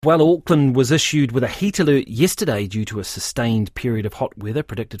Well, Auckland was issued with a heat alert yesterday due to a sustained period of hot weather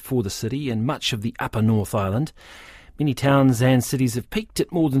predicted for the city and much of the upper North Island. Many towns and cities have peaked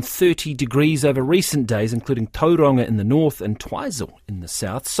at more than 30 degrees over recent days, including Tauranga in the north and Twizel in the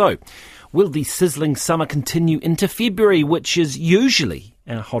south. So, will the sizzling summer continue into February, which is usually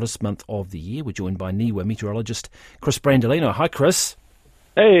our hottest month of the year? We're joined by NIWA meteorologist Chris Brandolino. Hi, Chris.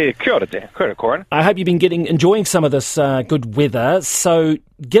 Hey, kia ora there. Kia ora, Corin. I hope you've been enjoying some of this good weather. So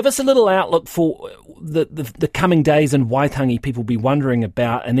give us a little outlook for the coming days in Waitangi people will be wondering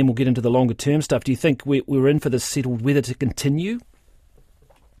about, and then we'll get into the longer term stuff. Do you think we're in for this settled weather to continue?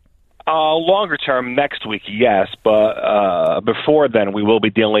 Longer term, next week, yes, but before then, we will be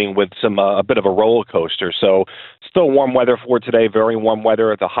dealing with a bit of a roller coaster. So still warm weather for today, very warm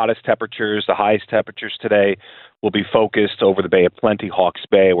weather. The hottest temperatures, the highest temperatures today will be focused over the Bay of Plenty, Hawke's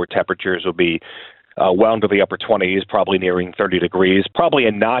Bay, where temperatures will be well into the upper 20s, probably nearing 30 degrees. Probably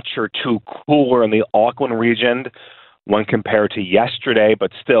a notch or two cooler in the Auckland region when compared to yesterday,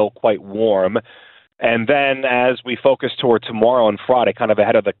 but still quite warm. And then as we focus toward tomorrow and Friday, kind of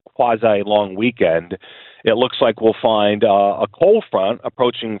ahead of the quasi-long weekend, it looks like we'll find a cold front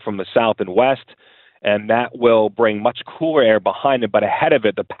approaching from the south and west, and that will bring much cooler air behind it. But ahead of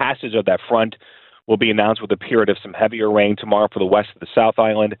it, the passage of that front will be announced with a period of some heavier rain tomorrow for the west of the South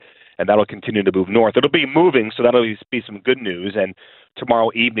Island, and that'll continue to move north. It'll be moving, so that'll be some good news. And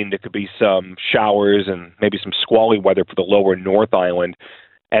tomorrow evening, there could be some showers and maybe some squally weather for the lower North Island.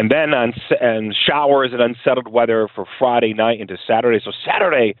 And then and showers and unsettled weather for Friday night into Saturday. So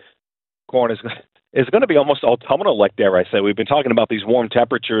Saturday, Corin, is going to be almost autumnal-like, dare I say. We've been talking about these warm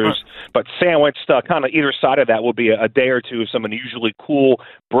temperatures, but sandwiched kind of either side of that will be a day or two of some unusually cool,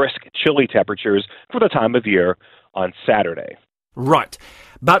 brisk, chilly temperatures for the time of year on Saturday. Right.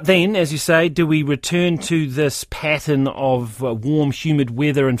 But then, as you say, do we return to this pattern of warm, humid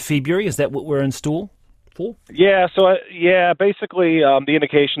weather in February? Is that what we're in store for? Yeah, basically the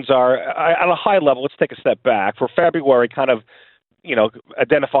indications are, at a high level, let's take a step back. For February, kind of,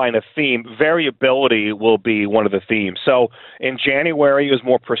 identifying a theme, variability will be one of the themes. So in January, it was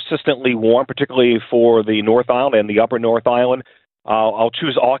more persistently warm, particularly for the North Island and the upper North Island. I'll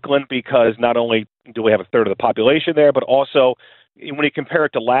choose Auckland because not only do we have a third of the population there, but also when you compare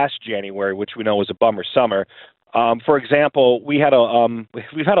it to last January, which we know was a bummer summer. For example, we've had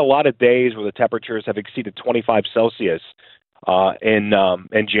a lot of days where the temperatures have exceeded 25 Celsius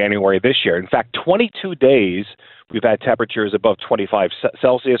in January this year. In fact, 22 days we've had temperatures above 25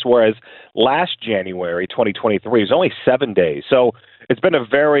 Celsius, whereas last January, 2023, was only 7 days. So it's been a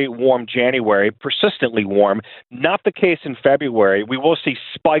very warm January, persistently warm. Not the case in February. We will see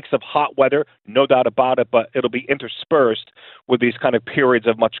spikes of hot weather, no doubt about it, but it'll be interspersed with these kind of periods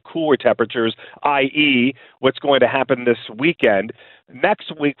of much cooler temperatures, i.e. what's going to happen this weekend.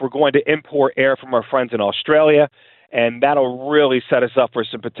 Next week, we're going to import air from our friends in Australia, and that'll really set us up for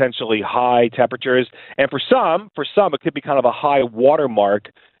some potentially high temperatures. And for some, it could be kind of a high watermark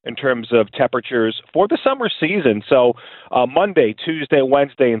in terms of temperatures for the summer season. So Monday, Tuesday,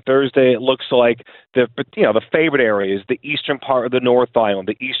 Wednesday, and Thursday, it looks like the favorite areas, the eastern part of the North Island,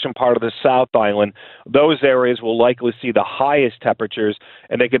 the eastern part of the South Island, those areas will likely see the highest temperatures,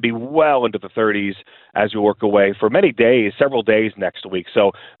 and they could be well into the 30s as we work away for many days, several days next week.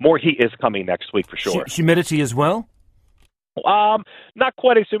 So more heat is coming next week for sure. Humidity as well? Not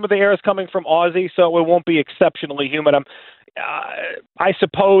quite as humid. The air is coming from Aussie, so it won't be exceptionally humid. I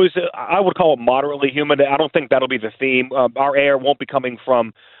suppose I would call it moderately humid. I don't think that'll be the theme. Our air won't be coming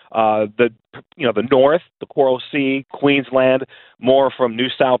from the north, the Coral Sea, Queensland, more from New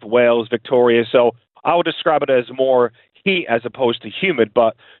South Wales, Victoria. So I would describe it as more heat as opposed to humid,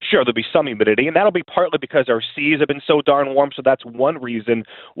 but sure, there'll be some humidity, and that'll be partly because our seas have been so darn warm, so that's one reason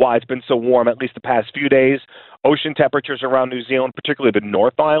why it's been so warm, at least the past few days. Ocean temperatures around New Zealand, particularly the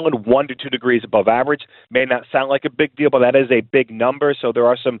North Island, 1 to 2 degrees above average. May not sound like a big deal, but that is a big number, so there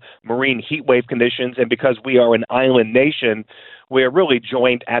are some marine heat wave conditions, and because we are an island nation, we are really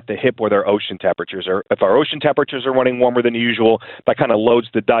joined at the hip with our ocean temperatures. If our ocean temperatures are running warmer than usual, that kind of loads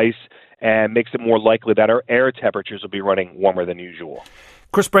the dice and makes it more likely that our air temperatures will be running warmer than usual.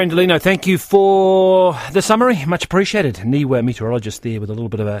 Chris Brandolino, thank you for the summary. Much appreciated. NIWA meteorologist there with a little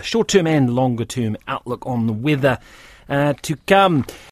bit of a short-term and longer-term outlook on the weather to come.